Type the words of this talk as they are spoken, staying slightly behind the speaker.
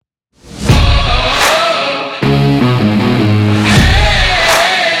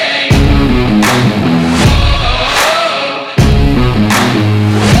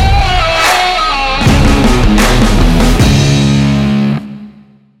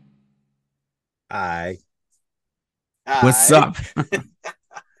Hi. What's Hi.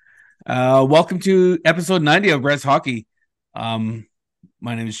 up? Welcome to episode 90 of Rez Hockey. Um,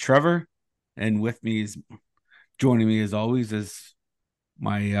 my name is Trevor, and with me is joining me as always is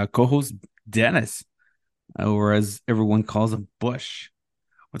my co-host Dennis, or as everyone calls him, Bush.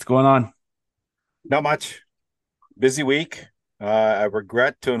 What's going on? Not much. Busy week. I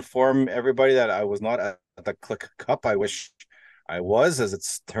regret to inform everybody that I was not at the Click Cup. I wish I was, as it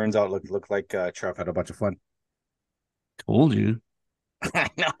turns out, looked like Trev had a bunch of fun. Told you, I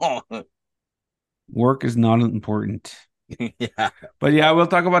know. work is not important. Yeah. But yeah, we'll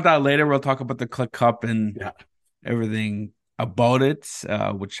talk about that later. We'll talk about the Click Cup and Yeah. everything about it,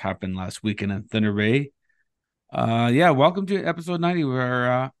 which happened last weekend in Thunder Bay. Yeah, welcome to episode 90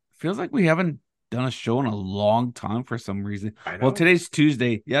 where feels like we haven't done a show in a long time for some reason. I Well, know. today's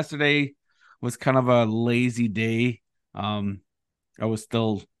Tuesday. Yesterday was kind of a lazy day. Um, I was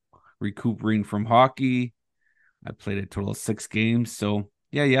still recuperating from hockey. I played a total of 6 games. So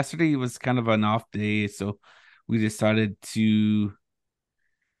yeah, yesterday was kind of an off day. So we decided to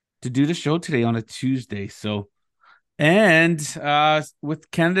do the show today on a Tuesday. So and with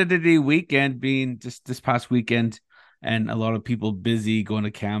Canada Day weekend being just this past weekend and a lot of people busy going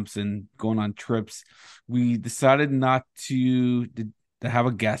to camps and going on trips, we decided not to have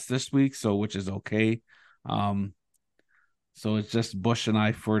a guest this week, so which is okay. Um, so it's just Bush and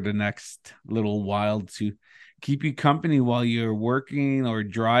I for the next little while to keep you company while you're working or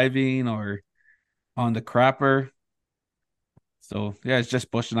driving or on the crapper. So yeah, it's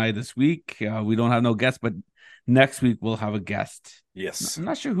just Bush and I this week. We don't have no guests, but next week we'll have a guest. Yes. I'm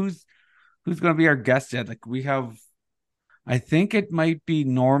not sure who's going to be our guest yet. Like we have, I think it might be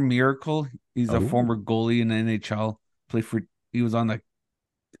Norm Miracle. He's a Oh. former goalie in the NHL. Play for. He was on the.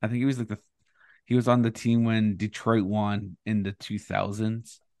 I think he was like the. He was on the team when Detroit won in the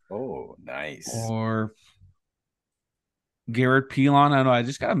 2000s. Oh, nice. Or Garrett Pilon. I don't know. I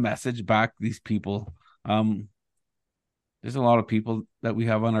just got a message back. These people. Um, there's a lot of people that we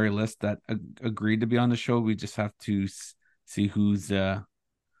have on our list that agreed to be on the show. We just have to see who to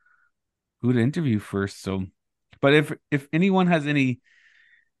interview first. So, but if anyone has any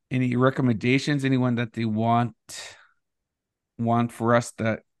recommendations, anyone that they want for us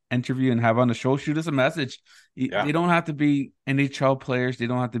to interview and have on the show, shoot us a message. Yeah. They don't have to be NHL players. They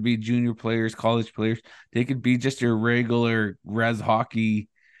don't have to be junior players, college players. They could be just your regular Rez Hockey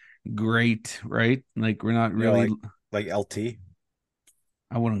great, right? Like we're not You know, really. like LT.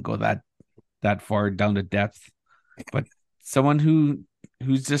 I wouldn't go that far down to depth, but someone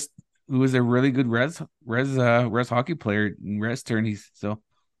who's just who is a really good res hockey player in res tourneys. So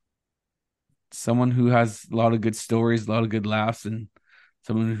someone who has a lot of good stories, a lot of good laughs, and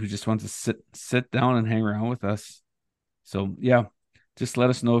someone who just wants to sit down and hang around with us. So yeah, just let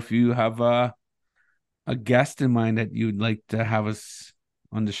us know if you have a guest in mind that you'd like to have us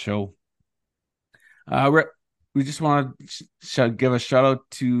on the show. Uh, we just want to give a shout out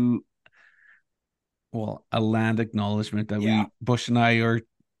to a land acknowledgement that Yeah. we Bush and I are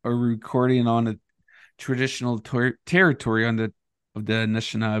recording on a traditional territory on the of the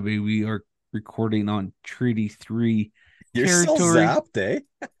Anishinaabe. We are recording on Treaty 3 You're still territory. zapped,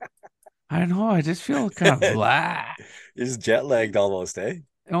 eh? I don't know. I just feel kind of blah. You're jet lagged almost, eh?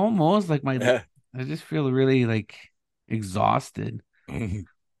 Almost like my. Yeah. I just feel really like exhausted.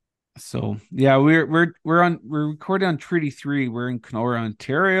 So yeah, we're recording on Treaty 3. We're in Kenora,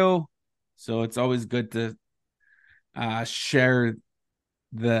 Ontario. So it's always good to share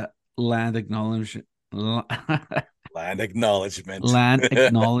the land acknowledgement Land acknowledgement. land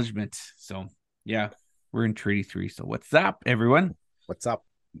acknowledgement. So yeah, we're in Treaty 3. So what's up, everyone? What's up?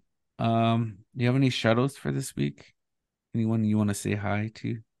 Do you have any shadows for this week? Anyone you want to say hi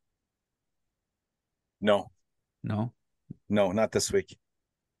to? No, No. no, not this week.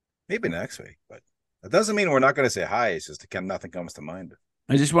 Maybe next week, but that doesn't mean we're not going to say hi. It's just nothing comes to mind.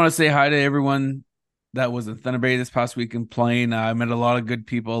 I just want to say hi to everyone that was in Thunder Bay this past weekend playing. I met a lot of good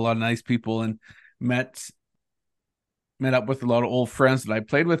people, a lot of nice people, and met met up with a lot of old friends that I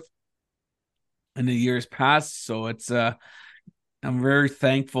played with in the years past. So it's I'm very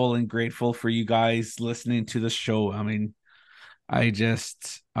thankful and grateful for you guys listening to the show. I mean, I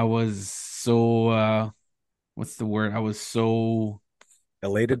was so what's the word? I was so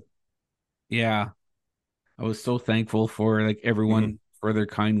Elated. yeah, I was so thankful for like Mhm. everyone for their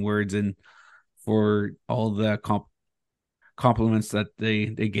kind words and for all the compliments that they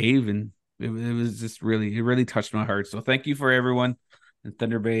gave, and it was just it really touched my heart. So thank you for everyone in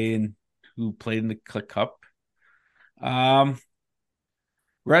Thunder Bay and who played in the Click Cup. Um,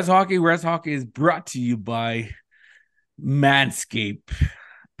 Rez Hockey is brought to you by Manscaped.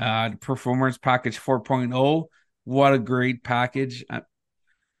 Performance Package 4.0. What a great package.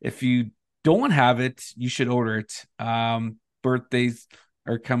 If you don't have it, you should order it. Birthdays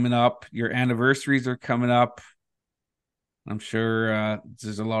are coming up, your anniversaries are coming up. I'm sure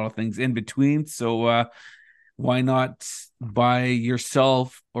there's a lot of things in between. So why not buy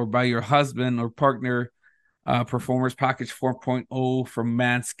yourself or buy your husband or partner Performers Package 4.0 from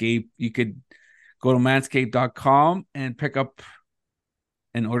Manscaped? You could go to manscaped.com and pick up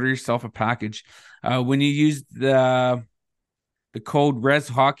and order yourself a package. When you use the code Rez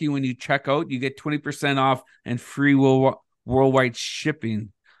Hockey when you check out, you get 20% off and free worldwide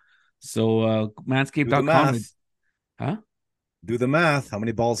shipping. So Do the manscaped.com. math. Huh? Do the math. How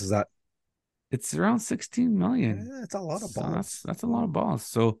many balls is that? It's around 16 million. Yeah, it's a lot of So balls. that's a lot of balls.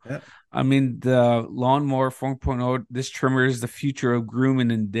 So Yeah. I mean the lawnmower 4.0, this trimmer is the future of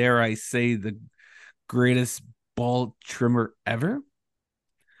grooming, and dare I say the greatest ball trimmer ever.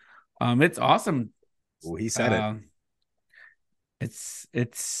 It's awesome. Oh, he said it. Um,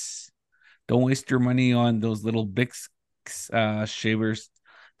 it's don't waste your money on those little Bix shavers.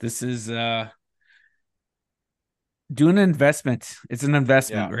 This is do an investment. It's an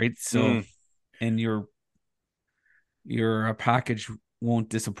investment, Yeah. right? So Mm. and your package won't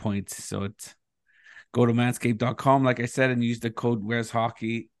disappoint. So it's go to manscaped.com, like I said, and use the code Rez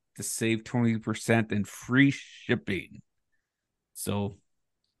Hockey to save 20% and free shipping. So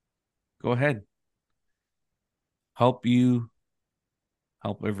go ahead. Help you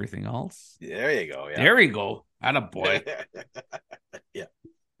help everything else. There you go. Yeah. There we go. Atta boy. Yeah.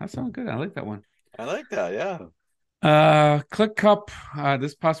 That sounds good. I like that one. I like that. Yeah. Click Cup.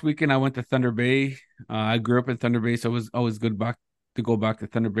 This past weekend I went to Thunder Bay. I grew up in Thunder Bay, so it was always good back to go back to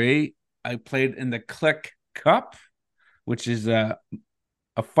Thunder Bay. I played in the Click Cup, which is a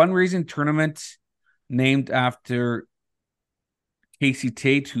fundraising tournament named after Casey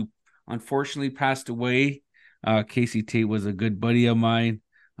Tate, who unfortunately passed away. Casey Tate was a good buddy of mine.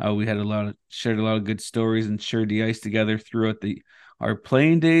 We had shared a lot of good stories and shared the ice together throughout our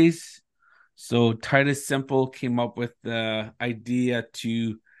playing days. So Titus Simple came up with the idea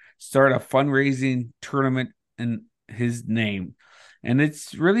to start a fundraising tournament in his name. And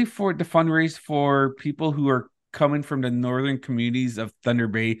it's really for the fundraise for people who are coming from the northern communities of Thunder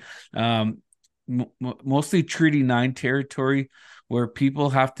Bay, mostly Treaty 9 territory, where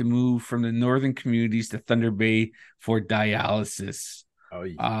people have to move from the northern communities to Thunder Bay for dialysis. Oh,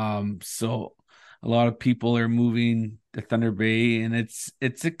 So a lot of people are moving to Thunder Bay, and it's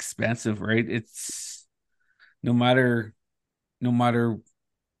expensive, right? It's no matter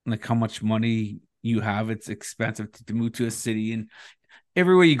like how much money you have, it's expensive to move to a city, and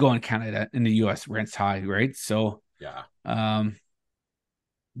everywhere you go in Canada, in the US, rent's high, right? So yeah. um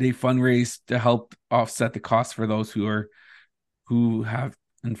they fundraise to help offset the cost for those who have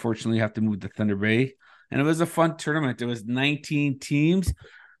unfortunately have to move to Thunder Bay. And it was a fun tournament. It was 19 teams.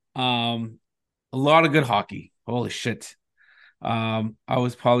 Um, a lot of good hockey. Holy shit. I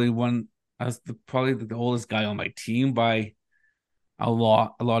was probably probably the oldest guy on my team by a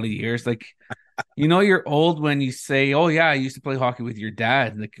lot of years. Like, you're old when you say, "Oh yeah, I used to play hockey with your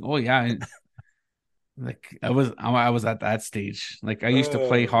dad." Like, "Oh yeah." Like I was at that stage. Like I used to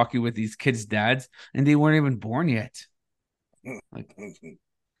play Oh. hockey with these kids' dads, and they weren't even born yet. Like,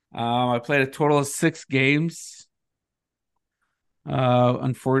 I played a total of 6 games.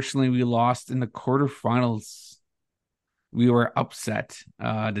 Unfortunately, we lost in the quarterfinals. We were upset.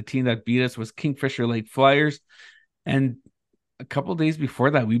 The team that beat us was Kingfisher Lake Flyers, and a couple days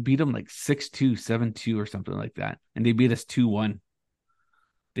before that, we beat them like 6-2, 7-2, or something like that, and they beat us 2-1.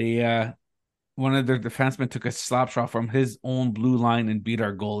 They One of their defensemen took a slap shot from his own blue line and beat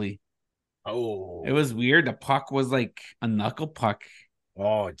our goalie. It Oh. was weird. The puck was like a knuckle puck,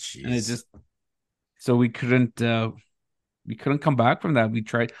 Oh, and it jeez. just so we couldn't come back from that. We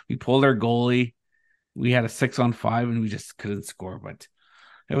pulled our goalie. We had a 6-on-5 and we just couldn't score. But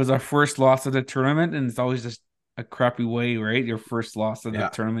it was our first loss of the tournament, and it's always just a crappy way, right? Your first loss of the Yeah.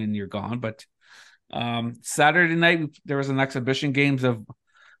 tournament and you're gone. But Saturday night there was an exhibition games of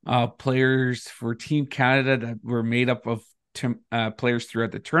players for Team Canada that were made up of players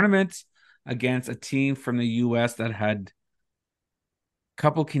throughout the tournament against a team from the US that had a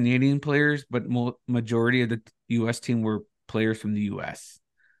couple Canadian players, but majority of the US team were players from the US.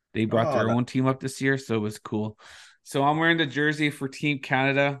 They brought Oh, their that. own team up this year, so it was cool. So I'm wearing the jersey for Team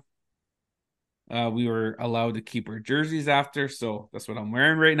Canada. We were allowed to keep our jerseys after, so that's what I'm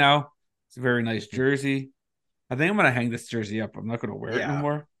wearing right now. It's a very nice jersey. I think I'm gonna hang this jersey up. I'm not gonna wear it no Yeah.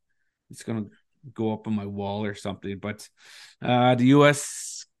 more. It's gonna go up on my wall or something. But the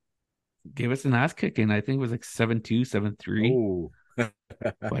US gave us an ass kicking. I think it was like 7-2, 7-3. Oh.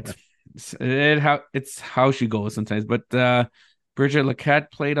 but it's how she goes sometimes. But Bridget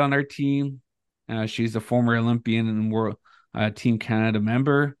Laquette played on our team. She's a former Olympian and World Team Canada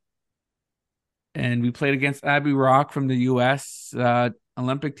member. And we played against Abby Rock from the U.S.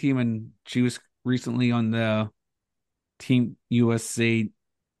 Olympic team, and she was recently on the Team USA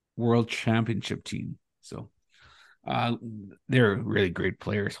World Championship team. So uh, they're really great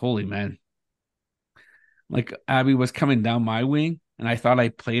players. Holy man. Like Abby was coming down my wing and I thought I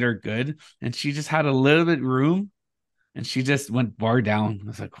played her good and she just had a little bit room and she just went bar down. I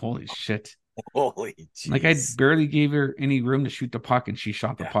was like, holy shit. Holy Like I jeez. barely gave her any room to shoot the puck and she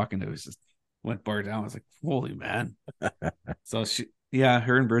shot the Yeah, puck and it was just went bar down. I was like, holy man. So yeah,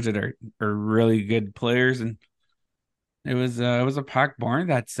 her and Bridget are really good players and it was a packed barn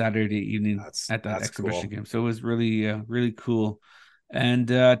that Saturday evening at that that's exhibition cool. game. So it was really really cool. And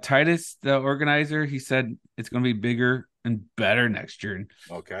Titus, the organizer, he said it's going to be bigger and better next year. And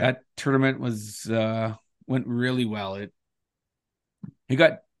Okay. that tournament was went really well. It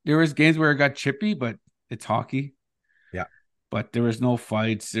got there was games where it got chippy, but it's hockey. Yeah, But there was no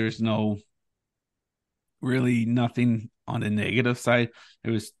fights. There's no really nothing on the negative side. It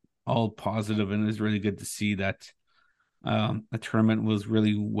was all positive, and it was really good to see that the tournament was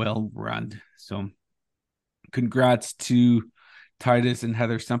really well run. So congrats to Titus and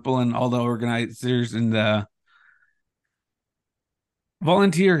Heather Semple and all the organizers and the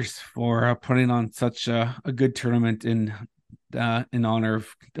volunteers for putting on such a good tournament in honor of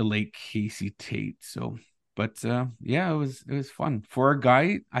the late Casey Tate. So, but yeah, it was fun for a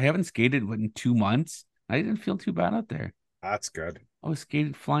guy. I haven't skated in 2 months. I didn't feel too bad out there. that's good. I was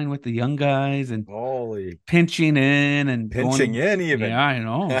skating, flying with the young guys and Holy pinching in and pinching going. in Yeah, even. I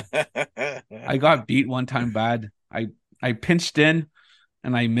know. I got beat one time bad. I pinched in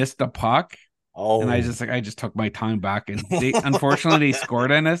and I missed the puck. And Oh. I just took my time back and they unfortunately they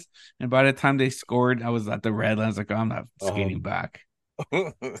scored on us. And by the time they scored, I was at the red line. I was like, oh, I'm not skating Um, back.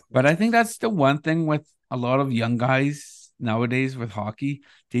 But I think that's the one thing with a lot of young guys nowadays with hockey.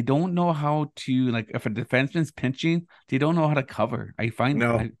 They don't know how to like if a defenseman's pinching, they don't know how to cover.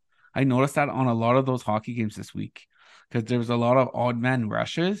 no. I noticed that on a lot of those hockey games this week because there was a lot of odd man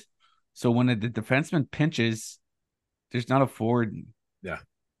rushes. So when the defenseman pinches, there's not a forward Yeah,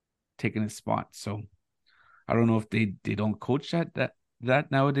 taking his spot. So I don't know if they don't coach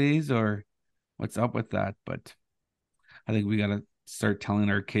that nowadays or what's up with that, but I think we gotta start telling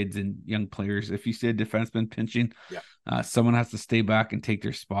our kids and young players if you see a defenseman pinching, yeah. someone has to stay back and take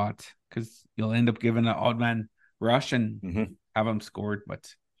their spot because you'll end up giving an odd man rush and Hmm. have them scored,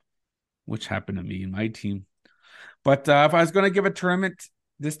 but which happened to me and my team. But if I was going to give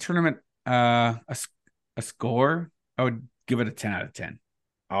this tournament, a score, I would give it a 10 out of 10.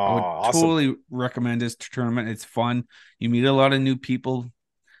 Oh, I would awesome. totally recommend this tournament. It's fun. You meet a lot of new people.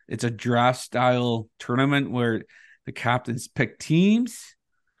 It's a draft style tournament where the captains pick teams.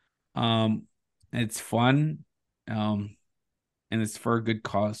 Um, it's fun. Um, and it's for a good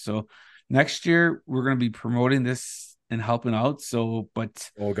cause. So next year we're going to be promoting this and helping out. So, but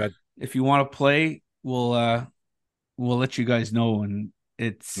Oh, good. if you want to play, we'll let you guys know. And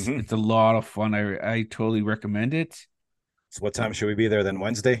Hmm. it's a lot of fun. I totally recommend it. So what time should we be there then?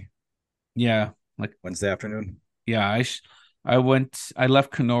 Wednesday? Yeah, like Wednesday afternoon? yeah, I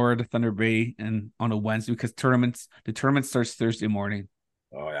left Kenora to Thunder Bay and on a Wednesday because the tournament starts Thursday morning.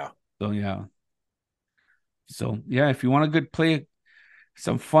 Oh yeah. So yeah. So yeah, if you want a good play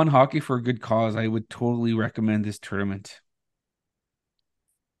some fun hockey for a good cause, I would totally recommend this tournament.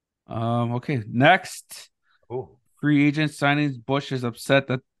 Okay, next Oh, free agent signings. Bush is upset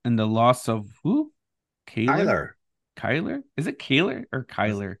that in the loss of who? Kaler? Kyler. Kyler? Is it Kaler or It's,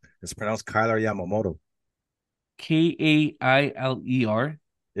 Kyler? it's pronounced Kyler Yamamoto. Kailer?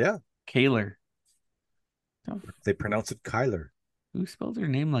 Yeah, Kaler. Oh, they pronounce it Kyler. who spells her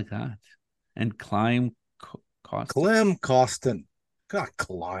name like that? And Climb Costin? Clem Costin. God,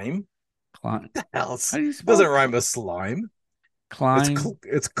 climb. Climb. The hell's How do you doesn't spell rhyme with slime. climb?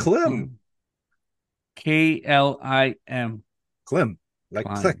 It's Clem. Climb. Klim. Clem. Like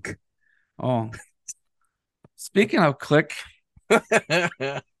Climb. click. Oh, speaking of click,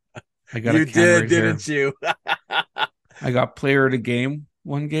 I got a You can did, right here. didn't you? I got player of the game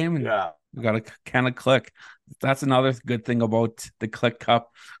one game, and Yeah. we got a can of click. That's another good thing about the Click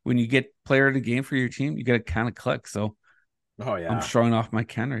Cup. When you get player of the game for your team, you get a can of click. So Oh I'm yeah. showing off my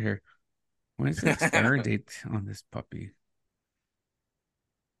can right here. When is the expiry date on this puppy?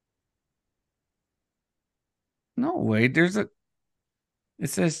 No way. It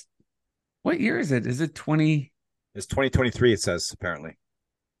says, what year is it? Is it 20? It's 2023, it says, apparently.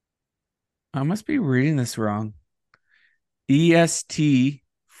 I must be reading this wrong. EST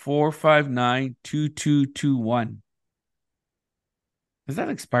 4592221. Is that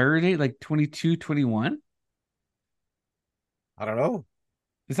expiry date like 22/21? I don't know.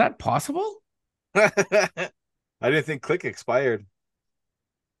 Is that possible? I didn't think Click expired.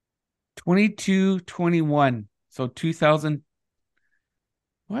 22/21. So 2000.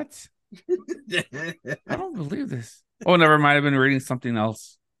 What? I don't believe this. Oh, never mind. I've been reading something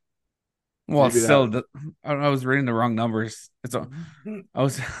else. Well, Maybe still, that. I was reading the wrong numbers. I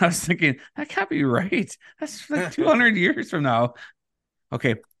was thinking that can't be right. That's like 200 years from now.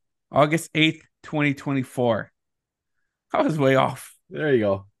 Okay, August 8th, 2024. I was way off. There you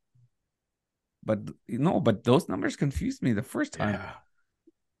go. But no, but those numbers confused me the first time. Yeah.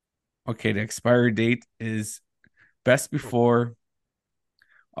 Okay, the expiry date is best before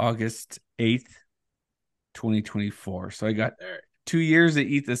August 8th, 2024. So I got There. 2 years to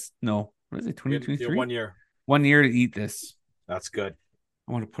eat this. No, what is it, You 2023? 1 year. 1 year to eat this. That's good.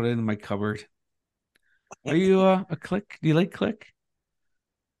 I want to put it in my cupboard. Are you a Click? Do you like Click?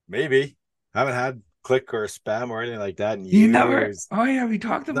 Maybe. Haven't had Click or spam or anything like that in You never. years. Oh yeah, we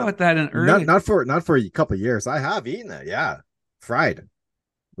talked Not about that in not early. not for a couple of years. I have eaten it. Yeah, fried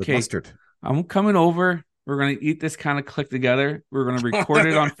with Okay, mustard. I'm coming over. We're gonna eat this kind of Click together. We're gonna record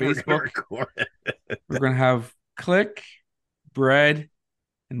it on We're gonna Facebook. record it. We're gonna have Click, bread,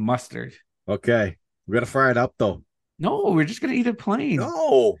 and mustard. Okay, we gotta fry it up though. No, we're just gonna eat it plain.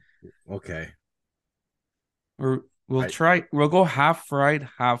 No. Okay. Or we'll I try. We'll go half fried,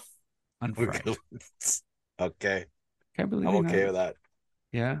 half unfried. okay. Can't believe I'm you okay know. with that.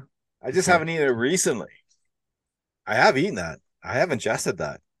 Yeah. I just So haven't eaten it recently. I have eaten that. I have ingested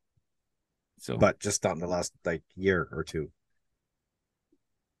that, so but just not in the last like year or two.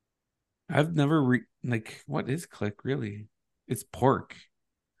 I've never like what is Click really? It's pork,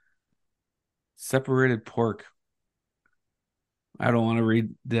 separated pork. I don't want to read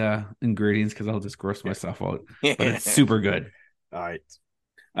the ingredients because I'll just gross myself out. But it's Yeah. super good. All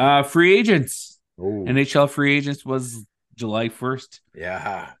right. Free agents. Oh, NHL free agents was July 1st.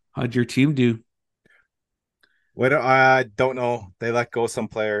 yeah. How'd your team do? What I don't know. They let go some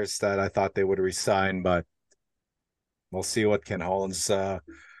players that I thought they would resign, but we'll see what Ken Holland's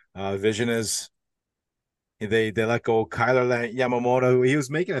vision is. They let go Kyler Yamamoto. He was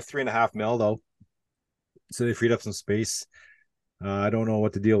making a 3.5 mil though, so they freed up some space. I don't know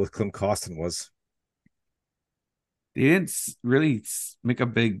what the deal with Klim Kostin was. They didn't really make a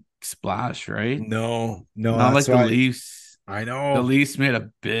big splash, right? No, no, Not that's like the why Leafs. I The know. Leafs made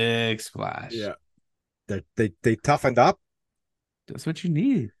a big splash. Yeah, they toughened up. That's what you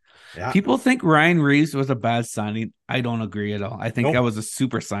need. Yeah, People think Ryan Reeves was a bad signing. I don't agree at all. I think that no. was a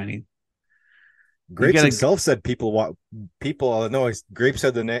super signing. You Grapes get a himself said people want people. No, Grapes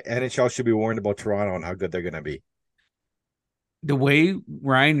said the NHL should be warned about Toronto and how good they're going to be. the way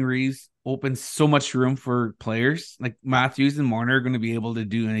Ryan Reeves opens so much room for players like Yeah, Matthews and Marner are going to be able to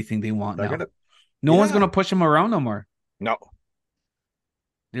do anything they want they're now. gonna. No one's going Yeah, to push them around no more. no.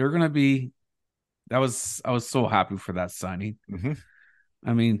 They're going to be. I was so happy for that signing. Mm-hmm.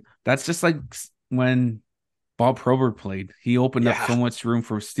 I mean, that's just like when Bob Probert played. He opened up Yeah. so much room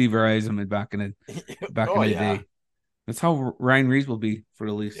for Steve Eisenman back in Oh the yeah. day. That's how Ryan Reeves will be for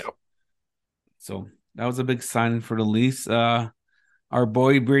the Leafs. Yep. So that was a big signing for the Leafs. Our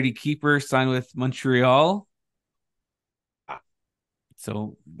boy Brady Keeper signed with Montreal. Ah,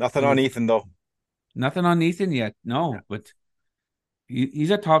 So nothing on Ethan though. nothing on Nathan yet. Yeah. No, but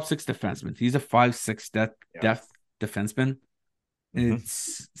he's a top six defenseman. He's a 5'6" Yeah. depth defenseman. Mm-hmm.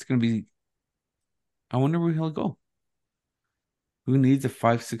 It's gonna be. I wonder where he'll go. Who needs a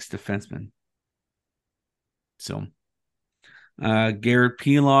 5'6" defenseman? So Garrett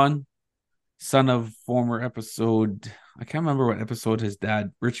Pilon, son of former episode. I can't remember what episode his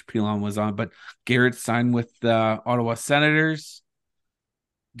dad, Rich Pilon, was on, but Garrett signed with the Ottawa Senators.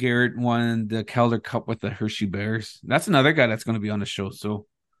 Garrett won the Calder Cup with the Hershey Bears. That's another guy that's going to be on the show. So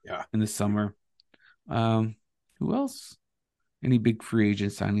Yeah. in the summer, um, who else? Any big free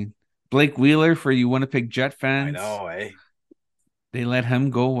agent signing? Blake Wheeler for you Winnipeg Jet I fans. know, eh? They let him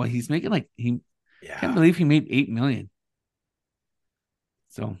go. Well, he's making like he can't Yeah. believe he made 8 million.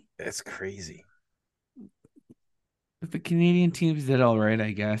 So It's crazy. the Canadian teams did all right,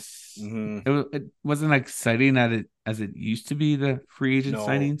 I guess. Mm-hmm. It wasn't exciting as it used to be the free agent No.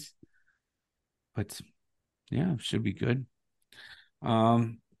 signings, but yeah, should be good.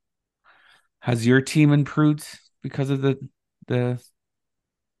 Um, has your team improved because of the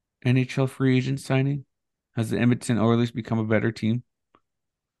NHL free agent signing? Has the Edmonton Oilers become a better team?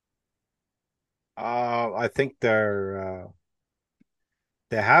 I think they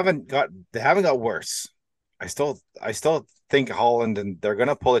haven't got worse. I still think Holland and they're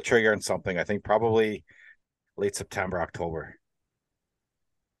gonna pull the trigger on something. I think probably late September, October.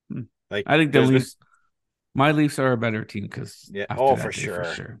 Hmm. Like I think the there's been Leafs, my Leafs are a better team because yeah, after oh for that day for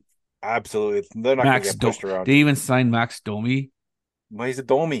sure. sure. Absolutely. They're not gonna Max get Do pushed they around. even signed Max Domi Well, he's a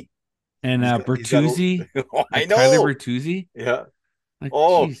domie. and He's got Bertuzzi, oh, I like Tyler know. Bertuzzi. Yeah. Like,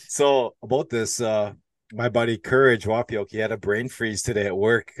 Oh, geez. so about this, my buddy Courage Wapioke, he had a brain freeze today at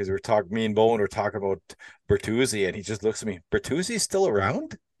work because we were talking, me and Bowen were talking about Bertuzzi, and he just looks at me, Bertuzzi's still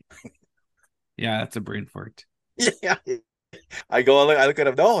around? Yeah, that's a brain fart. Yeah. I look at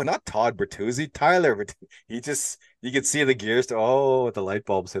him, no, not Todd Bertuzzi, Tyler Bertuzzi. You could see the gears the light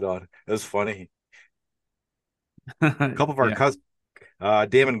bulbs hit on. It was funny. A couple of our Yeah. cousins,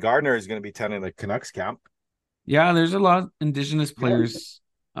 Damon Gardner is going to be attending the Canucks camp. Yeah, there's a lot of indigenous Yeah, players. it's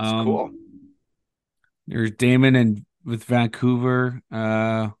cool. There's Damon and with Vancouver,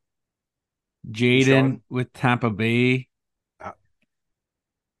 Jaden Keyshawn, with Tampa Bay. uh,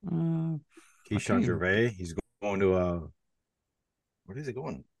 I can't Keyshawn even. Gervais, he's going to where is he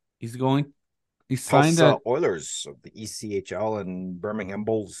going? He's going. He signed Tulsa a. Oilers of the ECHL and Birmingham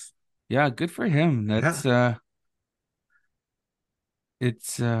Bulls. Yeah, good for him. Yeah. That's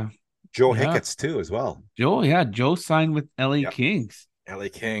it's Joe yeah. Hickett's too as well. Joe, yeah, Joe signed with LA Yep. Kings. LA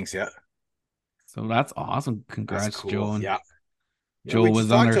Kings. Yeah. So that's awesome. That's Congrats, cool. Joe. And Yeah. Yeah. Joe We just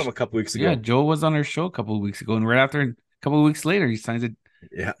was on talked our to him a couple weeks yeah, ago. Joe was on our show a couple of weeks ago, and right after a couple of weeks later, he signs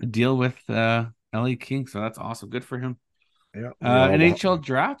Yeah. a deal with LA Kings. So that's awesome. Good for him. Yeah. We NHL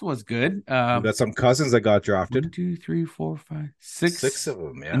draft was good. we got some cousins that got drafted. One, two, three, four, five, Six six of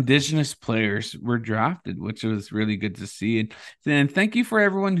them. Yeah. indigenous players were drafted, which was really good to see. And thank you for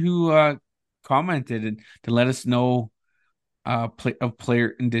everyone who commented and to let us know player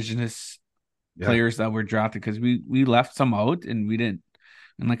indigenous Yeah. players that were drafted because we left some out and we didn't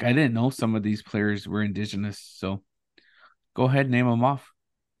and like I didn't know some of these players were indigenous. So go ahead, name them off.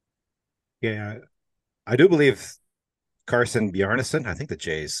 Yeah. I do believe Carson Bjarnason. I think the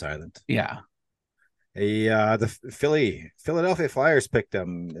J is silent. Yeah. The Philadelphia Flyers picked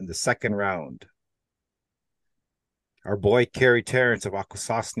him in the second round. Our boy Kerry Terrence of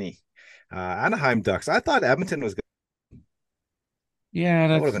Akwesasne, Anaheim Ducks. I thought Edmonton was good. Yeah,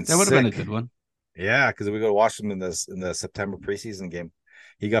 That would have been that would have been a sick. good one. Yeah, because we go to watch him in the September preseason game.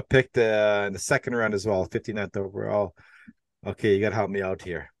 He got picked in the second round as well, 59th overall. Okay, you got to help me out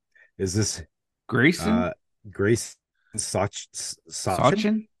here. Is this Grayson, uh Grace Sachin?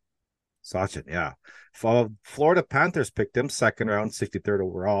 Sachin? Sachin, yeah. Florida Panthers picked him second round, 63rd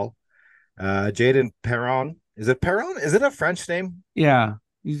overall. Jaden Perron. Is it Perron? Is it a French name? Yeah,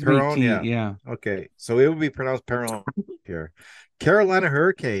 he's Perron, VT. yeah. Yeah. Okay, so it would be pronounced Perron here. Carolina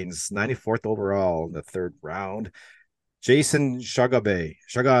Hurricanes, 94th overall in the third round. Jason Shagabe.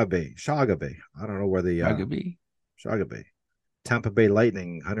 I don't know where the Rugby. Shagabe. Tampa Bay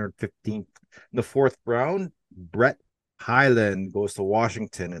Lightning, 115th in the fourth round. Brett Highland goes to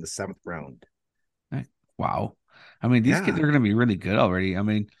Washington in the seventh round. Wow. I mean, these kids Yeah, are going to be really good already. I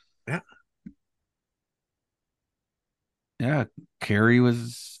mean, yeah, yeah, Carey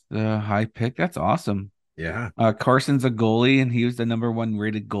was the high pick. That's awesome. yeah. Carson's a goalie, and he was the number one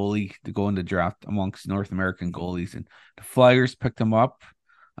rated goalie to go in the draft amongst North American goalies. And the Flyers picked him up.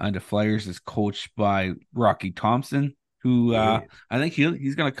 And the Flyers is coached by Rocky Thompson, who Yeah. I think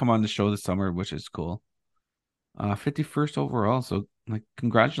he's going to come on the show this summer, which is cool. 51st overall. So, like,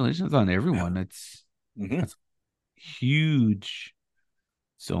 congratulations on everyone. Mm-hmm. That's huge.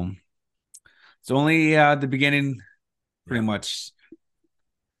 So, it's only the beginning, Yeah. pretty much.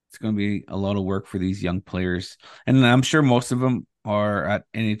 It's going to be a lot of work for these young players. And I'm sure most of them are at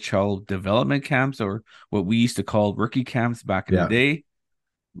NHL development camps or what we used to call rookie camps back in the Yeah. day.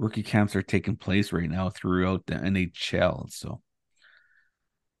 Rookie camps are taking place right now throughout the NHL. So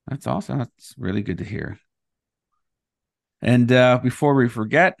that's awesome. That's really good to hear. And before we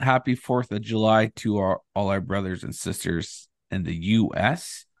forget, happy 4th of July to all our brothers and sisters in the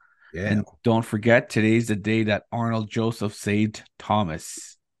U.S. Yeah. And don't forget, today's the day that Arnold Joseph saved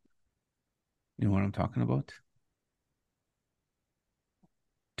Thomas. You know what I'm talking about?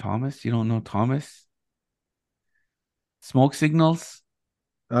 Thomas? You don't know Thomas? Smoke Signals?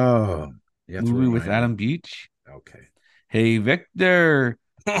 Oh, you have to Movie with remind me. Adam Beach? Okay. Hey, Victor,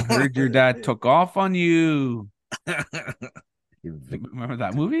 I heard your dad took off on you. Remember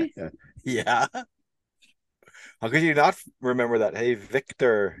that movie? Yeah. How could you not remember that? Hey,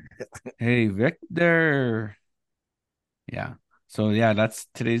 Victor. Hey, Victor. Yeah. So, yeah, that's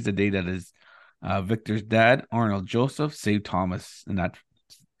today's the day that is Victor's dad, Arnold Joseph, saved Thomas and that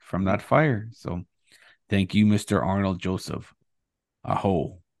from that fire. So, thank you, Mr. Arnold Joseph.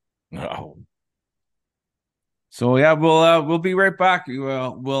 Aho. Oh. So yeah, we'll be right back. We'll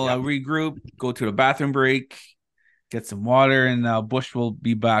Yep. regroup, go to the bathroom break, get some water, and Bush will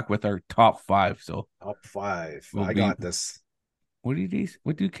be back with our top five. So Top five. we'll I be. got this. What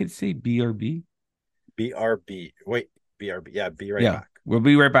do kids say? BRB. BRB. Wait, BRB. Yeah, be right Yeah, back. we'll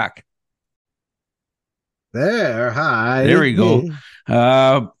be right back. There, There hi. we go.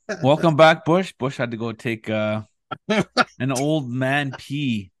 Uh, Welcome back, Bush. Bush had to go take an old man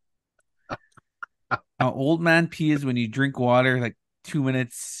pee. An old man pee is when you drink water like 2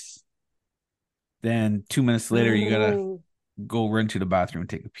 minutes, then 2 minutes later you gotta go run to the bathroom and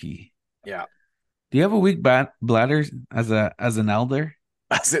take a pee. Yeah. Do you have a weak bladder as an elder,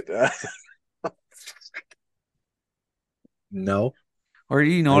 That's it. No, or do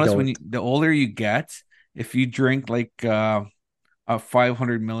you I notice when don't. the older you get, if you drink like a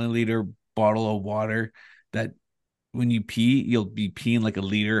 500 milliliter bottle of water, that when you pee, you'll be peeing like a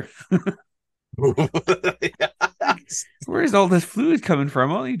liter. Like, where's all this fluid coming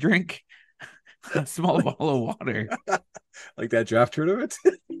from? I only drink a small bottle of water. Like that draft tournament.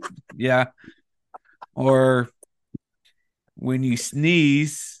 Yeah. Or when you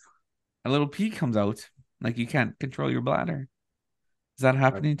sneeze, a little pee comes out. Like you can't control your bladder. Is that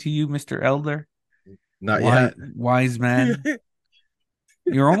happening to you, Mr. Elder? Not yet. Wise man.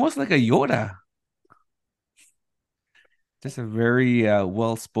 You're almost like a Yoda. Just a very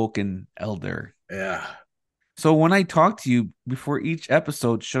well-spoken elder. Yeah. So when I talk to you before each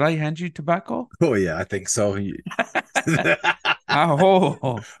episode, should I hand you tobacco? Oh yeah, I think so.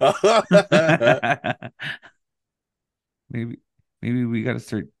 Oh. maybe maybe we got to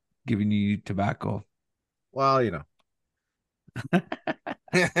start giving you tobacco. Well,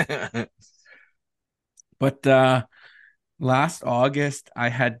 But last August I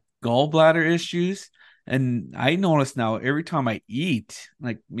had gallbladder issues, and I notice now every time I eat,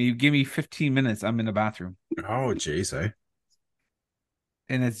 like maybe give me 15 minutes, I'm in the bathroom. Oh jeez, eh?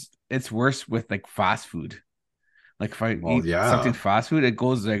 And it's worse with like fast food. Like if I Well, eat something yeah. fast food, it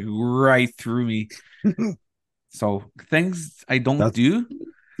goes like right through me. So things I don't that's do,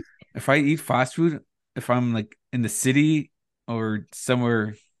 if I eat fast food, if I'm like in the city or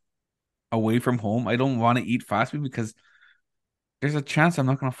somewhere away from home, I don't want to eat fast food because there's a chance I'm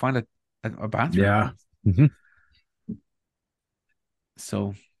not going to find a bathroom. Yeah. Mhm.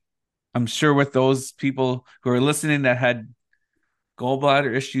 So I'm sure with those people who are listening that had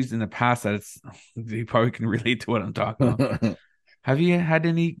gallbladder issues in the past, that it's they probably can relate to what I'm talking about. Have you had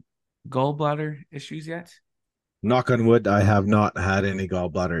any gallbladder issues yet? Knock on wood, I have not had any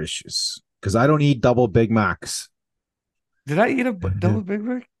gallbladder issues because I don't eat double Big Macs. Did I eat a double Big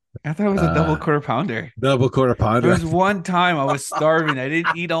Mac? I thought it was a double uh, quarter pounder. Double quarter There pounder. was one time I was starving. I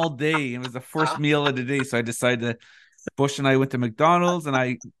didn't eat all day. It was the first meal of the day. So I decided to, Bush and I went to McDonald's and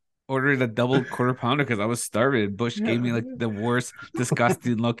I ordered a double quarter pounder because I was starving. Bush gave me like the worst,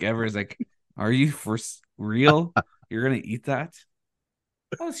 disgusting look ever. It's like, are you for real? You're going to eat that?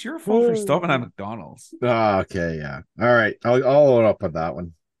 Oh, it's your fault for stopping at McDonald's. Okay, yeah. All right, I'll own up on that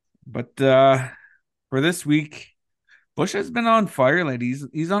one. But for this week, Bush has been on fire, ladies.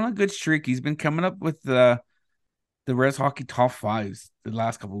 He's on a good streak. He's been coming up with the Rez Hockey top fives the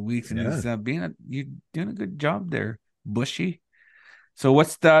last couple of weeks, and Yeah. he's you're doing a good job there, Bushy. So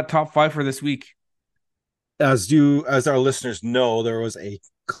what's the top five for this week? As our listeners know, there was a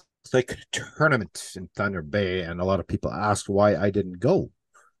click tournament in Thunder Bay, and a lot of people asked why I didn't go.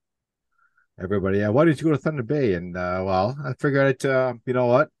 Everybody, why did you go to Thunder Bay? And well, I figured you know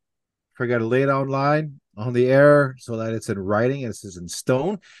what? Figured I'd lay it online on the air so that it's in writing and this is in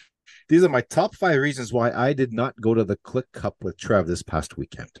stone. These are my top five reasons why I did not go to the Click Cup with Trev this past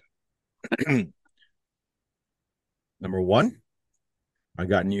weekend. Number one, I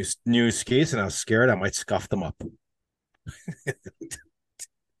got new skates and I was scared I might scuff them up.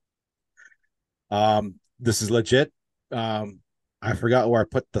 This is legit. I forgot where I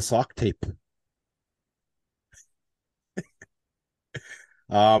put the sock tape.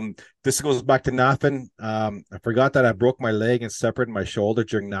 This goes back to Naffin. I forgot that I broke my leg and separated my shoulder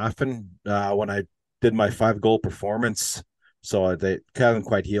during Naffin when I did my 5 goal performance. So they haven't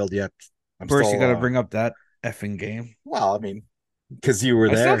quite healed yet. I'm First, you still got to bring up that effing game. well, I mean, because you were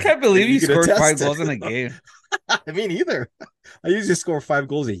I still there can't and believe you you could scored five attest it. goals in a game. I mean, either. I usually score 5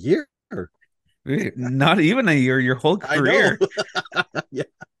 goals a year. Not even a year, your whole I know. career. Yeah.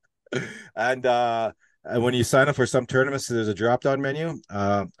 And when you sign up for some tournaments, there's a drop down menu.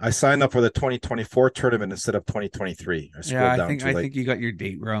 I signed up for the 2024 tournament instead of 2023. I Yeah, scrolled down too I late. think you got your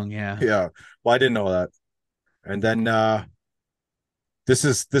date wrong. Yeah. Yeah. Well, I didn't know that. And then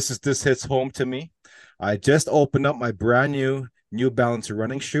this hits home to me. I just opened up my brand New Balance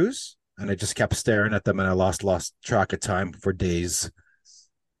running shoes. and I just kept staring at them, and I lost track of time for days.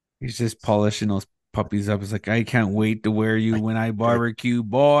 He's just polishing those puppies up. It's like, I can't wait to wear you I, when I I barbecue,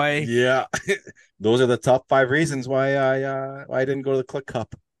 boy. yeah, those are the top 5 reasons why I didn't go to the Click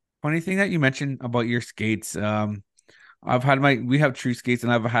Cup. Funny thing that you mentioned about your skates. We have true skates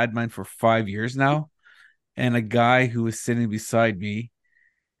and I've had mine for 5 years now. And a guy who was sitting beside me,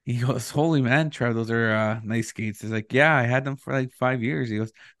 he goes, "Holy man, Trev, those are nice skates." He's like, "Yeah, I had them for like 5 years." He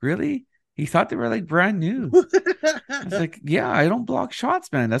goes, "Really?" He thought they were like brand new. I was like, "Yeah, I don't block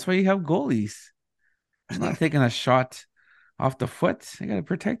shots, man. That's why you have goalies. I'm not taking a shot off the foot. I gotta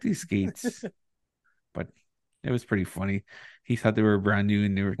protect these skates." But it was pretty funny. He thought they were brand new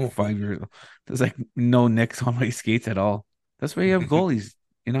and they were 5 years old. There's like no nicks on my skates at all. That's why you have goalies.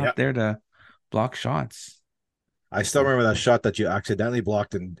 You're Yeah, not there to block shots. I still So, remember that shot that you accidentally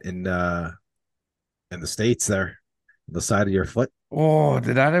blocked in the States there, the side of your foot. oh,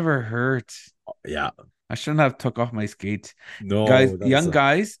 did that ever hurt? Yeah, I shouldn't have took off my skates. Guys, no, that was young a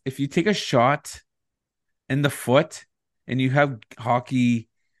guys, if you take a shot in the foot and you have hockey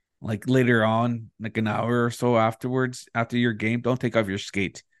like later on, like an hour or so afterwards, after your game, don't take off your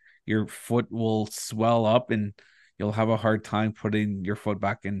skate. Your foot will swell up and you'll have a hard time putting your foot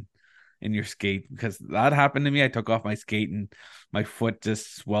back in your skate because that happened to me. I took off my skate and my foot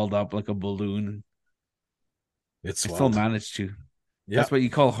just swelled up like a balloon. it I still swelled. managed to. Yeah, That's what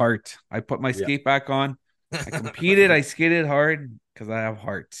you call heart. I put my yeah, skate back on. I competed. I skated hard because I have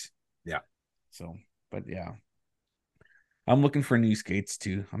heart. yeah. So, but yeah, I'm looking for new skates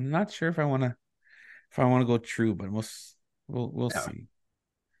too. I'm not sure if I want to go true, but we'll Yeah. see.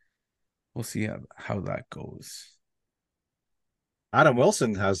 We'll see how that goes. Adam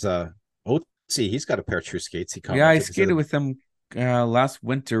Wilson has OC. He's got a pair of true skates. He Yeah, I commented. He skated said, with him last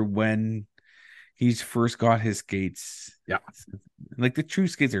winter when he's first got his skates. "Yeah, Like the true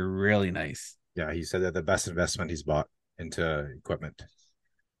skates are really nice. yeah." He said that the best investment he's bought into equipment.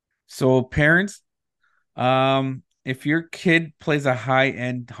 So parents, if your kid plays a high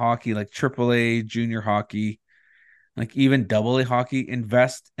end hockey like AAA, junior hockey, like even double A hockey,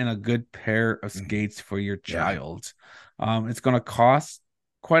 invest in a good pair of Mm, skates for your yeah, child. It's going to cost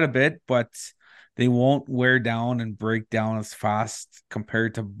quite a bit, but they won't wear down and break down as fast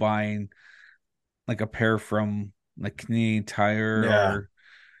compared to buying like a pair from like Canadian Tire yeah. or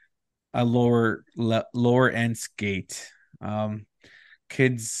a lower end skate. Um,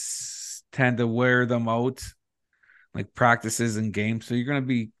 Kids tend to wear them out like practices and games, so you're gonna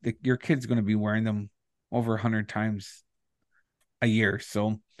be your kid's gonna be wearing them over 100 times a year.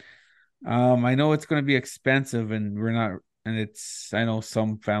 So I know it's going to be expensive and we're not, and I know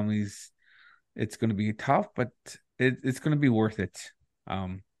some families, it's going to be tough, but it's going to be worth it.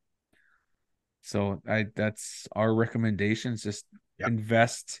 Um, that's our recommendations. Just Yeah.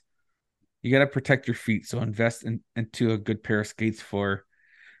 invest. You got to protect your feet. So invest into a good pair of skates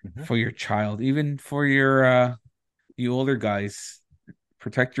Mhm. for your child, even for you older guys,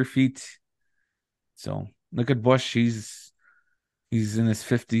 protect your feet. So look at Bush. He's in his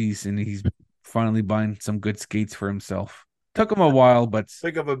 50s and he's finally buying some good skates for himself. Took him a while, but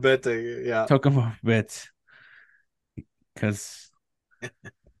Think of a bit. Yeah. took him a bit because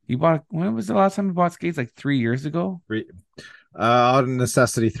he bought. When was the last time he bought skates? Like 3 years ago. Out of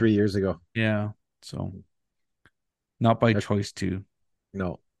necessity 3 years ago. Yeah. So not by choice too.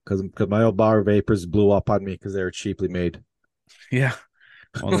 No, because my old bar vapors blew up on me because they were cheaply made. Yeah.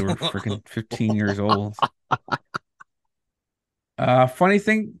 Well, they were freaking 15 years old. Funny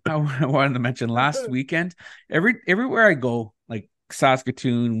thing I wanted to mention last weekend, everywhere I go, like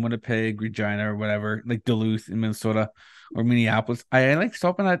Saskatoon, Winnipeg, Regina, or whatever, like Duluth in Minnesota or Minneapolis, I like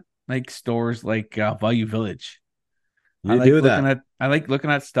stopping at like stores like Value Village. You do that. I like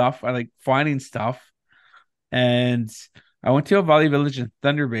looking at stuff. I like finding stuff. And I went to a Value Village in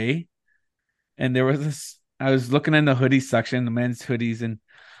Thunder Bay, and there was this. I was looking in the hoodie section, the men's hoodies, and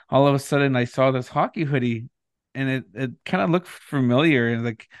all of a sudden I saw this hockey hoodie, and it kind of looked familiar. And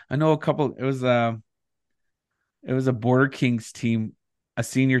like I know a couple. It was a Border Kings team, a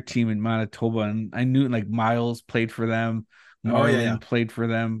senior team in Manitoba, and I knew like Miles played for them, Oh yeah, yeah. Marlin played for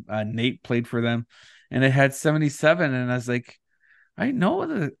them, Nate played for them, and it had 77, and I was like, I know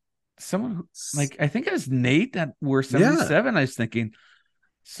that someone like I think it was Nate that wore Yeah. 77. I was thinking,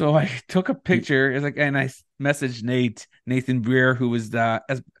 so I took a picture. It's like, and I messaged Nathan Breer, who was the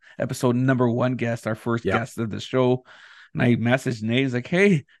episode number 1 guest, our first Yep. guest of the show. And I messaged Nate. He's like,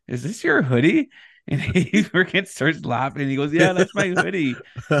 "Hey, is this your hoodie?" And he freaking starts laughing. He goes, "Yeah, that's my hoodie."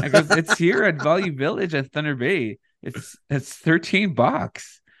 I goes, "It's here at Value Village at Thunder Bay. It's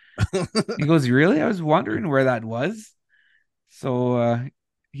 $13." He goes, "Really?" I was wondering where that was. So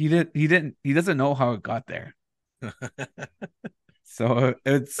he doesn't know how it got there. So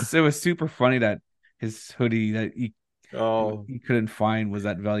it was super funny that his hoodie that Oh, he couldn't find was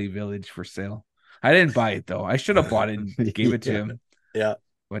at Value Village for sale. I didn't buy it though. I should have bought it and gave it to yeah, him, yeah.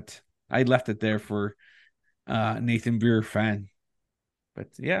 but I left it there for Nathan Beer fan. But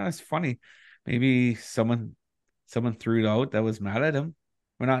yeah, it's funny. Maybe someone threw it out that was mad at him.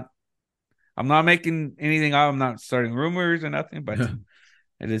 We're not I'm not making anything up. I'm not starting rumors or nothing, but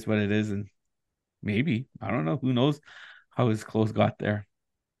it is what it is. And maybe, I don't know, who knows how his clothes got there.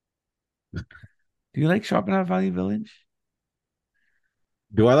 Do you like shopping at Value Village?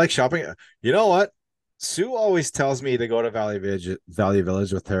 Do I like shopping? You know what? Sue always tells me to go to Valley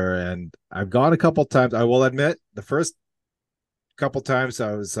Village with her, and I've gone a couple times. I will admit, the first couple times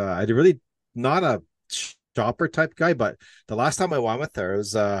I really not a shopper type guy, but the last time I went with her,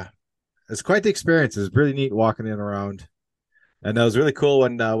 it's quite the experience. It was really neat walking in around, and that was really cool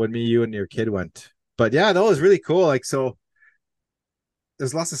when me, you, and your kid went. But yeah, that was really cool. Like so,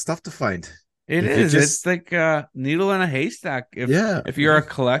 there's lots of stuff to find It if you is. It's just like a needle in a haystack. yeah If you're a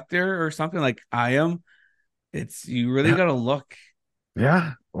collector or something like I am, it's you really yeah gotta look.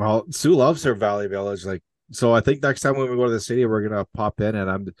 yeah. Well, Sue loves her Valley Village. Like so, I think next time when we go to the city, we're gonna pop in, and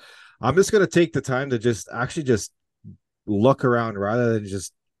I'm just gonna take the time to just actually just look around rather than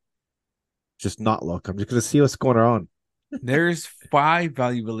just not look. I'm just gonna see what's going on. There's 5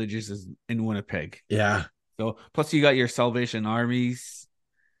 Value Villages in Winnipeg. Yeah. So plus you got your Salvation Armies.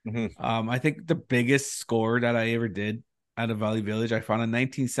 Mhm. I think the biggest score that I ever did at a Valley Village, I found a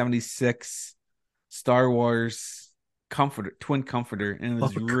 1976 Star Wars twin comforter, and it Oh,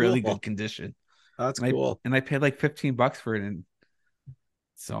 was really cool. good condition. That's And cool. I paid like $15 for it, and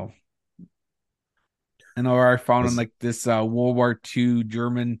so or I found on Was like this World War II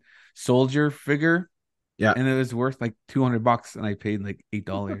German soldier figure, yeah, and it was worth like $200, and I paid like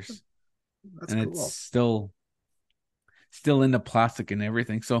 $8, that's and it's cool. still in the plastic and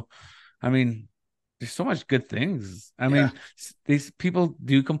everything. So, I mean, there's so much good things. I Yeah. mean, these people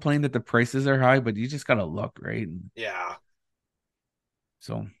do complain that the prices are high, but you just gotta look, right? Yeah.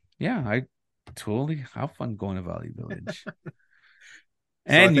 So, yeah, I totally have fun going to Valley Village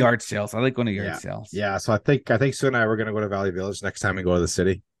So I and think yard sales. I like going to yard yeah. sales. Yeah. So I think Sue and I were gonna go to Valley Village next time we go to the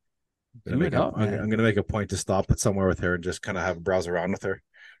city. Do it up, I'm man. gonna make a point to stop at somewhere with her and just kind of have a browse around with her.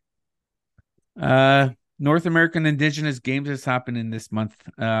 Uh, North American Indigenous Games is happening this month.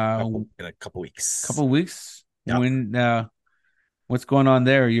 In a couple weeks. Couple weeks. Yep. When what's going on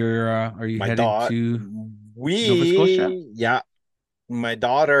there? Are you My headed daughter to Nova Scotia? we yeah. My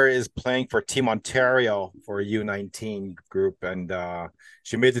daughter is playing for Team Ontario for a U19 group, and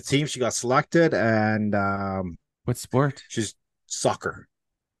she made the team. She got selected, and What sport? she's soccer.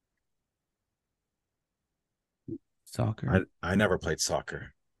 Soccer. I never played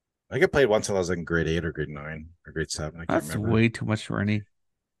soccer. I think I played once when I was in grade 8 or grade 9 or grade 7. I can't That's remember. way too much running.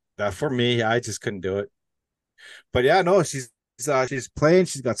 That for me, I just couldn't do it. But yeah, no, she's playing.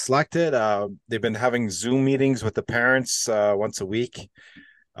 She's got selected. They've been having Zoom meetings with the parents once a week.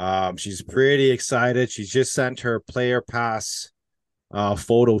 She's pretty excited. She just sent her player pass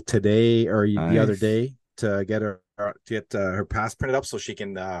photo today or the other Nice. day to get her pass printed up so she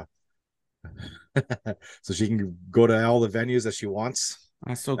can so she can go to all the venues that she wants.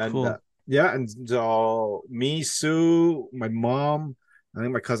 That's so And cool. yeah, and so me, Sue, my mom, I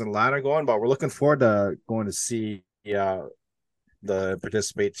think my cousin Lana are going, but we're looking forward to going to see the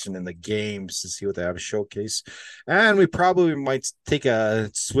participation in the games to see what they have a showcase. And we probably might take a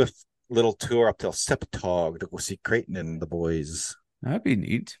swift little tour up to Septog to go see Creighton and the boys. That'd be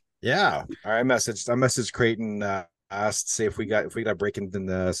neat. Yeah. I messaged Creighton, asked to see if we got a break in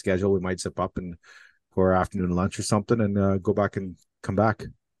the schedule, we might zip up and for afternoon lunch or something and go back and come back.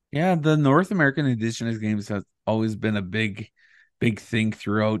 Yeah, the North American Indigenous Games has always been a big thing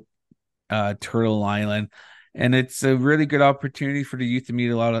throughout Turtle Island. And it's a really good opportunity for the youth to meet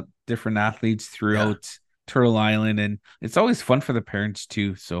a lot of different athletes Yeah. throughout Turtle Island. And it's always fun for the parents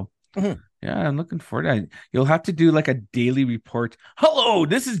too. So Mhm. yeah, I'm looking forward to it. You'll have to do like a daily report. Hello,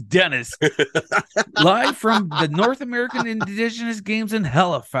 this is Dennis, live from the North American Indigenous Games in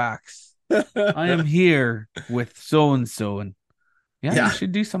Halifax. I am here with so and so, and yeah, you Yeah.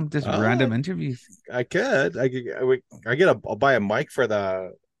 should do some just Uh, random interviews. I could. I'll buy a mic for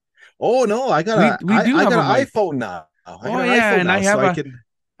the. Oh no, We do I have a got an mic. iPhone now. I Oh got an yeah, iPhone and now, so I can.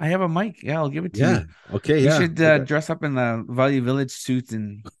 I have a mic. Yeah, I'll give it to Yeah. you. Okay. You Yeah. should dress up in the Value Village suits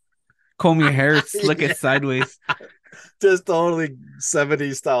and comb your hair, slick it Yeah. sideways. Just totally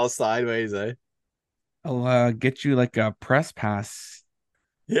 70s style sideways, eh? I'll get you like a press pass.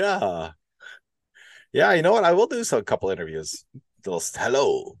 Yeah. Yeah. You know what? I will do a couple interviews.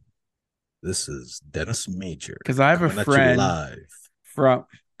 hello. This is Dennis Major Because I have a coming at you friend live. from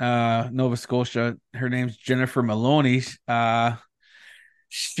Nova Scotia. Her name's Jennifer Maloney.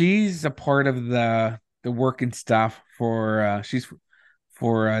 She's a part of the working staff for she's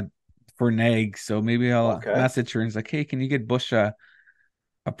for uh for NAG. So maybe I'll Okay. message her and it's like, hey, can you get Bush a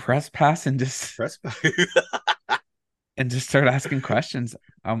press pass and just Press. start asking questions?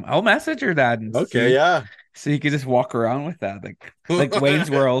 I'll message her that and Okay, see yeah. so you could just walk around with that like Wayne's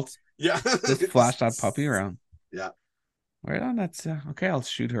World, Yeah. just flash that puppy around. Yeah. Right on. That's okay. I'll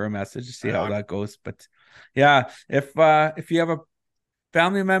shoot her a message to see Right how on. that goes. But yeah, if you have a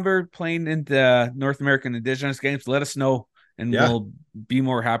family member playing in the North American Indigenous Games, let us know, and Yeah. we'll be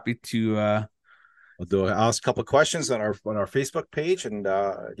more happy to. We'll ask a couple of questions on our Facebook page, and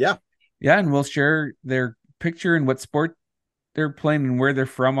yeah, And we'll share their picture and what sport they're playing and where they're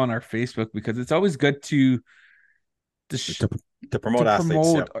from on our Facebook, because it's always good to, sh- to, to to promote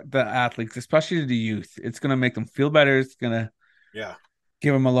athletes. Yeah. promote the athletes, especially the youth. It's gonna make them feel better. It's gonna Yeah.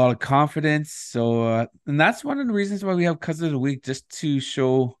 give them a lot of confidence. So, and that's one of the reasons why we have Cousin of the Week, just to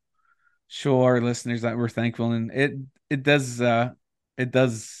show our listeners that we're thankful, and it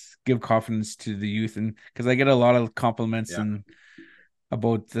does give confidence to the youth, and because I get a lot of compliments Yeah. and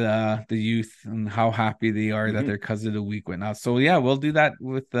about the youth and how happy they are that Mhm. their Cousin of the Week went out. So yeah, we'll do that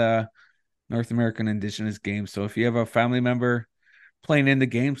with the North American Indigenous Games. So if you have a family member playing in the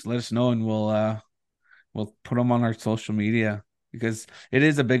games, let us know, and we'll put them on our social media, because it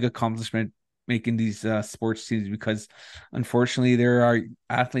is a big accomplishment making these sports teams, because unfortunately there are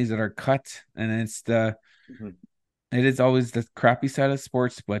athletes that are cut, and Mhm. it is always the crappy side of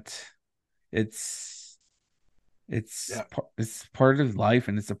sports, but it's Yeah. it's part of life,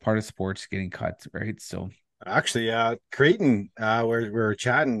 and it's a part of sports getting cut, right? So Actually, Creighton, we're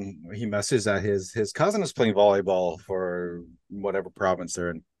chatting. He messaged that his cousin is playing volleyball for whatever province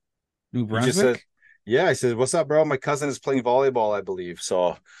they're in. New He just said, Brunswick. "Yeah." I said, "What's up, bro? My cousin is playing volleyball, I believe."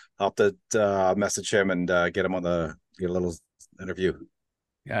 So I'll have to message him and get him on get a little interview.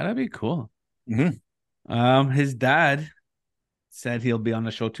 Yeah, that'd be cool. Mhm. His dad said he'll be on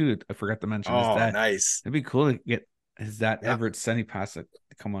the show too. I forgot to mention his Oh, dad. nice. It'd be cool to get his dad, Yeah. Everett Senny Passett,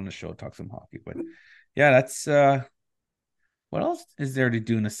 to come on the show, talk some hockey. But yeah, that's what else is there to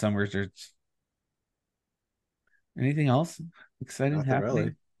do in the summers? Or anything else exciting Nothing happening?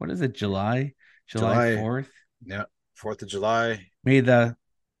 really. What is it? July July. 4th. Yeah. 4th of July. May the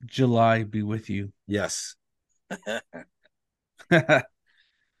July be with you. Yes.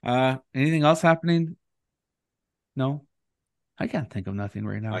 Anything else happening? No, I can't think of nothing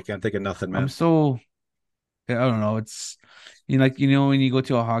right I now. can't think of nothing, I'm man. so I don't know. It's like when you go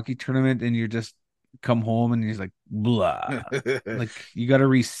to a hockey tournament and you're just come home and you're just like blah, like you got to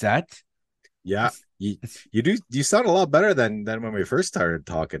reset. Yeah. It's You it's you sound a lot better than when we first started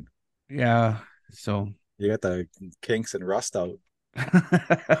talking. yeah. So You got the kinks and rust out.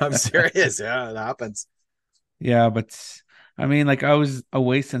 I'm serious. Yeah, it happens. yeah, but I mean, like I was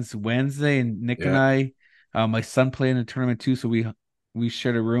away since Wednesday, and Nick and Yeah. I, my son played in a tournament too, so we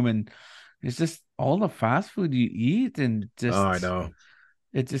shared a room, and it's just all the fast food you eat, and Oh, I just know.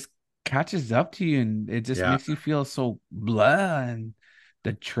 it just catches up to you, and it just Yeah. makes you feel so blah, and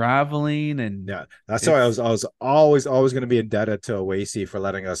the traveling, and Yeah. That's why it's I was always going to be indebted to Oasis for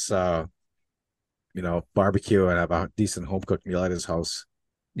letting us barbecue and have a decent home cooked meal at his house.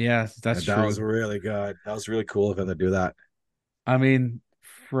 yes, that's And that was true. really good. That was really cool of him to do that. I mean,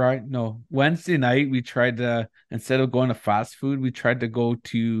 Friday, no, Wednesday night we tried to, instead of going to fast food, we tried to go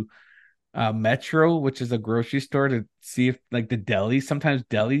to Metro, which is a grocery store, to see if like the delis. Sometimes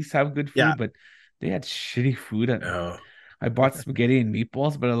delis have good Yeah. food, but they had shitty food. No. I bought spaghetti and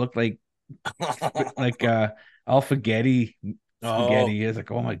meatballs, but it looked like alphagetti Oh. spaghetti. Is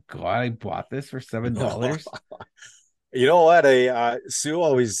like, oh my god, I bought this for $7. You know what?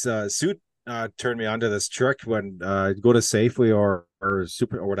 Sue turned me onto this trick when go to Safeway or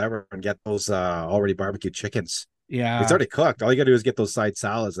Super or whatever and get those already barbecued chickens. It's Yeah, already cooked. All you gotta do is get those side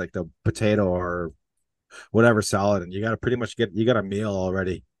salads like the potato or whatever salad, and you gotta pretty much you got a meal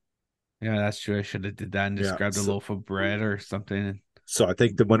already. yeah, that's true. I should have did that and just Yeah. grabbed a loaf of bread or something. So I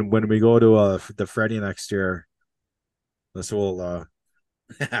think that when we go to the Freddy next year, this will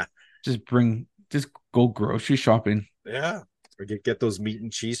Just go grocery shopping. yeah, or get those meat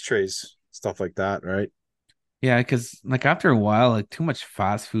and cheese trays, stuff like that, right? Yeah, because like after a while, like too much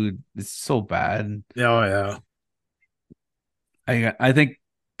fast food is so bad. Oh yeah. I think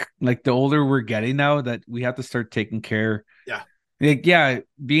like the older we're getting now, that we have to start taking care. Yeah. Like, yeah,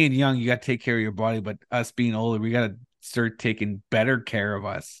 being young, you got to take care of your body, but us being older, we got to start taking better care of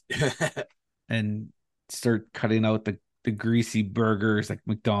us and start cutting out the greasy burgers like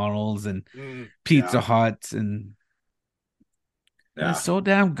McDonald's and Pizza Yeah. Hut, and it Yeah. was so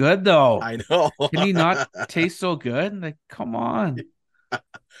damn good though. I know. Can you not taste so good? Like, come on.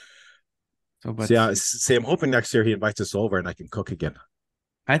 So, but See, I'm hoping next year he invites us over and I can cook again.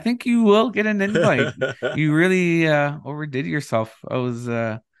 I think you will get an invite. You really overdid yourself.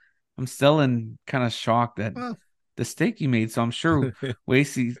 I'm still in kind of shock that Well, the steak you made. So I'm sure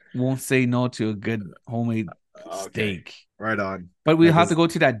Wasey won't say no to a good homemade okay. steak. Right on. But we'll Yeah, have to go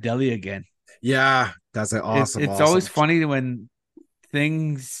to that deli again. yeah, that's an awesome, It's awesome. always funny when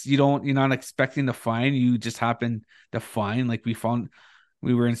things you're not expecting to find, you just happen to find. Like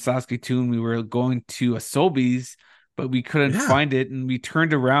we were in Saskatoon, we were going to a Sobeys, but we couldn't Yeah. find it, and we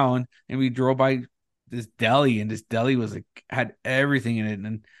turned around and we drove by this deli, and this deli was like had everything in it,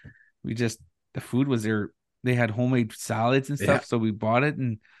 and we just the food was there. They had homemade salads and stuff, Yeah. so we bought it,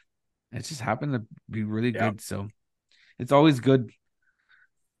 and it just happened to be really Yeah. good. So it's always good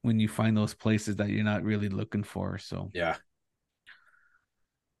when you find those places that you're not really looking for. So Yeah.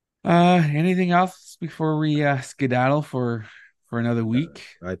 anything else before we skedaddle for another week?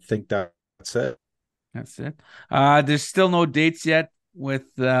 I think that's it. That's it. There's still no dates yet with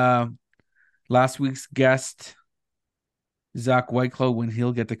last week's guest, Zach Whitecloud, when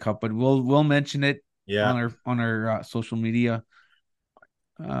he'll get the cup, but we'll mention it Yeah. on our social media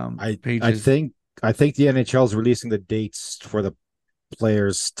I pages. I think the NHL is releasing the dates for the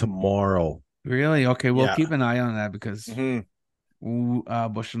players tomorrow. Really? Okay, we'll Yeah. keep an eye on that because Mhm.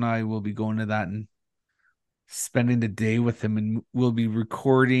 Bush and I will be going to that and spending the day with him, and we'll be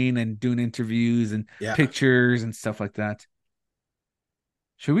recording and doing interviews and Yeah. pictures and stuff like that.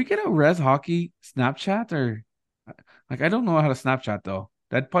 Should we get a Rez Hockey Snapchat, or like I don't know how to Snapchat though.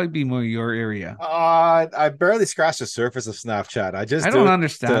 That'd probably be more your area. I barely scratched the surface of Snapchat. I just I do don't it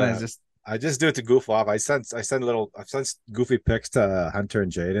understand. to I just do it to goof off. I've sent goofy pics to Hunter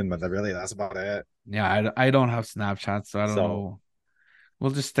and Jaden, but really that's about it. Yeah, I don't have Snapchat, so I don't So know.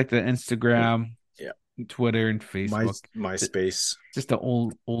 We'll just stick to Instagram, yeah, Twitter, and Facebook. MySpace. Just the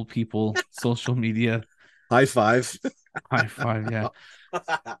old people social media. High five. High five, yeah.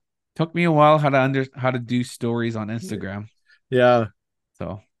 Took me a while how to do stories on Instagram. Yeah.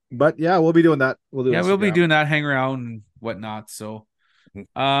 So But yeah, we'll be doing that. We'll do yeah, we'll be Instagram. doing that, hang around and whatnot. So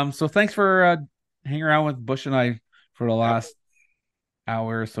so thanks for hanging around with Bush and I for the last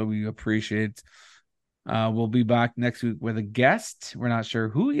hour, so we appreciate it. We'll be back next week with a guest. We're not sure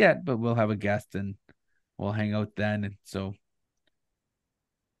who yet, but we'll have a guest and we'll hang out then. And so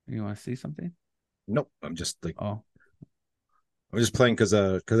you want to see something? Nope. I'm just Oh, playing because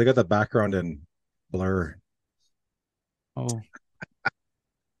I got the background in blur. oh.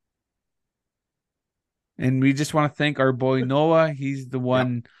 And we just want to thank our boy Noah. He's the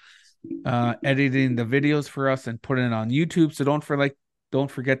one editing the videos for us and putting it on YouTube. So don't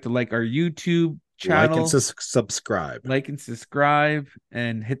forget to like our YouTube channel, Like and subscribe. like and subscribe,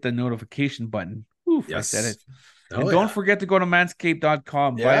 and hit the notification button. Oof, Yes. I said it. Oh, And don't forget to go to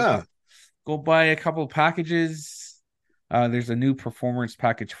manscaped.com. Yeah. Go buy a couple of packages. There's a new performance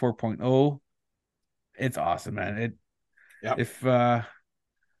package 4.0. It's awesome, man. If what?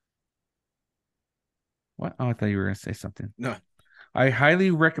 Oh, I thought you were gonna say something. No. I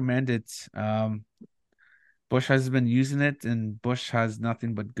highly recommend it. Bush has been using it, and Bush has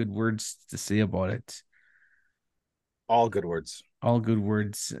nothing but good words to say about it. All good words. All good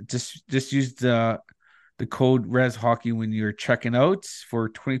words. Just use the code Rez Hockey when you're checking out for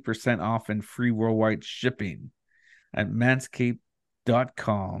 20% off and free worldwide shipping at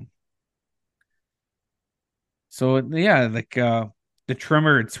manscaped.com. So yeah, like the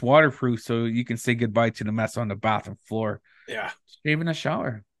trimmer, it's waterproof, so you can say goodbye to the mess on the bathroom floor. Yeah. Shave in a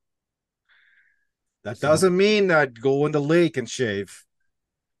shower. That doesn't mean that go in the lake and shave.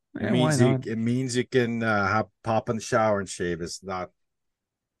 It Yeah, why means not? it means you can pop in the shower and shave. It's not,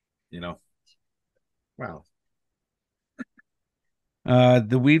 well.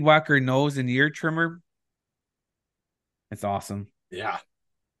 The Weed Whacker nose and ear trimmer. It's awesome. Yeah.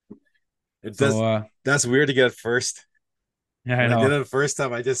 It So does. That's weird to get at first. yeah, When I I did know. it the first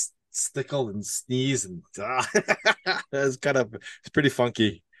time, I just stickled and sneezed and it's pretty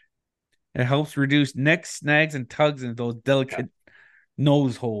funky. It helps reduce nicks, snags, and tugs in those delicate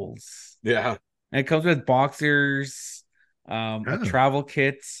nose holes. Yeah. And it comes with boxers, a travel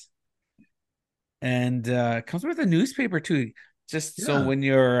kit, and it comes with a newspaper too. Just so when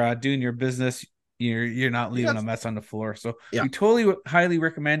you're doing your business, you're not leaving a mess on the floor. So we totally highly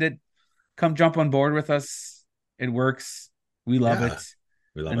recommend it. Come jump on board with us. It works. We love it.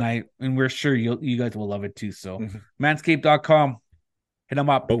 We love it. And we're sure you guys will love it too. So manscaped.com. Hit them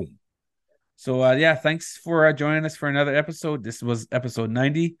up. Boom. So yeah, thanks for joining us for another episode. This was episode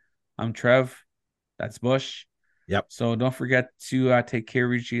 90. I'm Trev. That's Bush. Yep. So don't forget to take care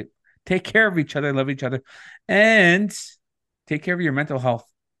of each other, love each other, and take care of your mental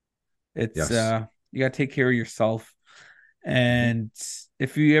health. It's Yes. you gotta take care of yourself. And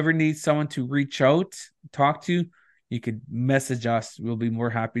if you ever need someone to reach out, talk to, you could message us. We'll be more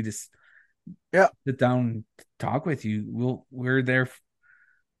happy to sit down and talk with you. We're there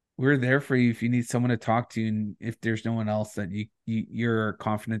for you if you need someone to talk to, and if there's no one else that you're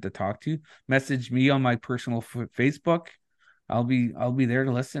confident to talk to, message me on my personal Facebook. I'll be there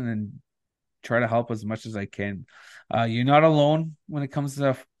to listen and try to help as much as I can. You're not alone when it comes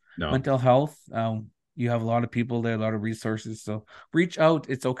to No. mental health. You have a lot of people there, a lot of resources. So reach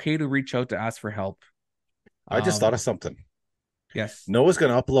out. It's okay to reach out to ask for help. I just thought of something. Yes. Noah's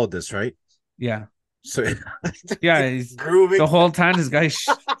going to upload this, right? Yeah. So yeah, he's grooving the whole time. This guy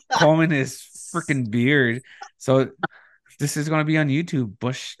combing his freaking beard. So this is going to be on YouTube.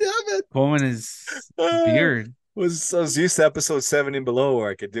 Bush combing his beard. I was used to episode 7 and below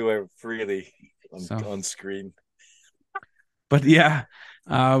where I could do it freely on screen. But yeah,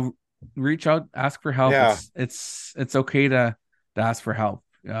 reach out, ask for help. Yeah. It's okay to ask for help.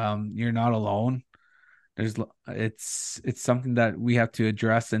 You're not alone. It's something that we have to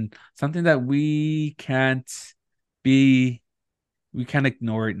address, and something that we can't ignore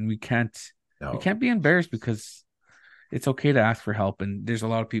it, and we can't be embarrassed, because it's okay to ask for help, and there's a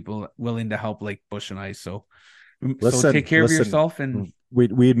lot of people willing to help, like Bush and I. So take care of yourself, and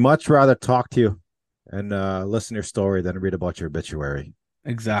we'd much rather talk to you and listen to your story than read about your obituary.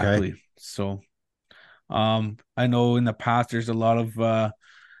 Exactly. Okay? So I know in the past there's a lot of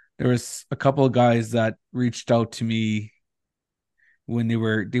there was a couple of guys that reached out to me when they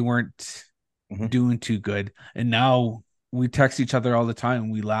weren't doing too good, and now we text each other all the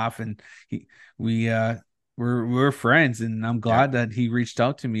time. We laugh, and we're friends, and I'm glad that he reached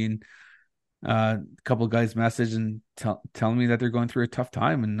out to me. And a couple of guys messaged and telling me that they're going through a tough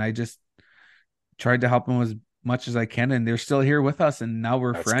time, and I just tried to help them as much as I can, and they're still here with us, and now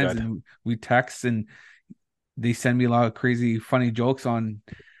we're friends. Good. And we text, and they send me a lot of crazy funny jokes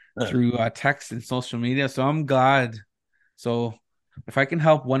through text and social media. So I'm glad. So if I can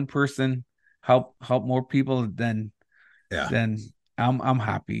help one person help more people, then I'm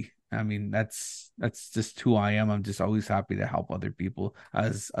happy. I mean, that's just who I am. I'm just always happy to help other people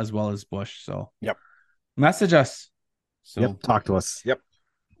as well as Bush. So message us. So talk to us.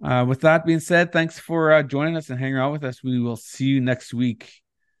 With that being said, thanks for joining us and hanging out with us. We will see you next week.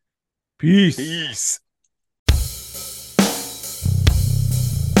 Peace.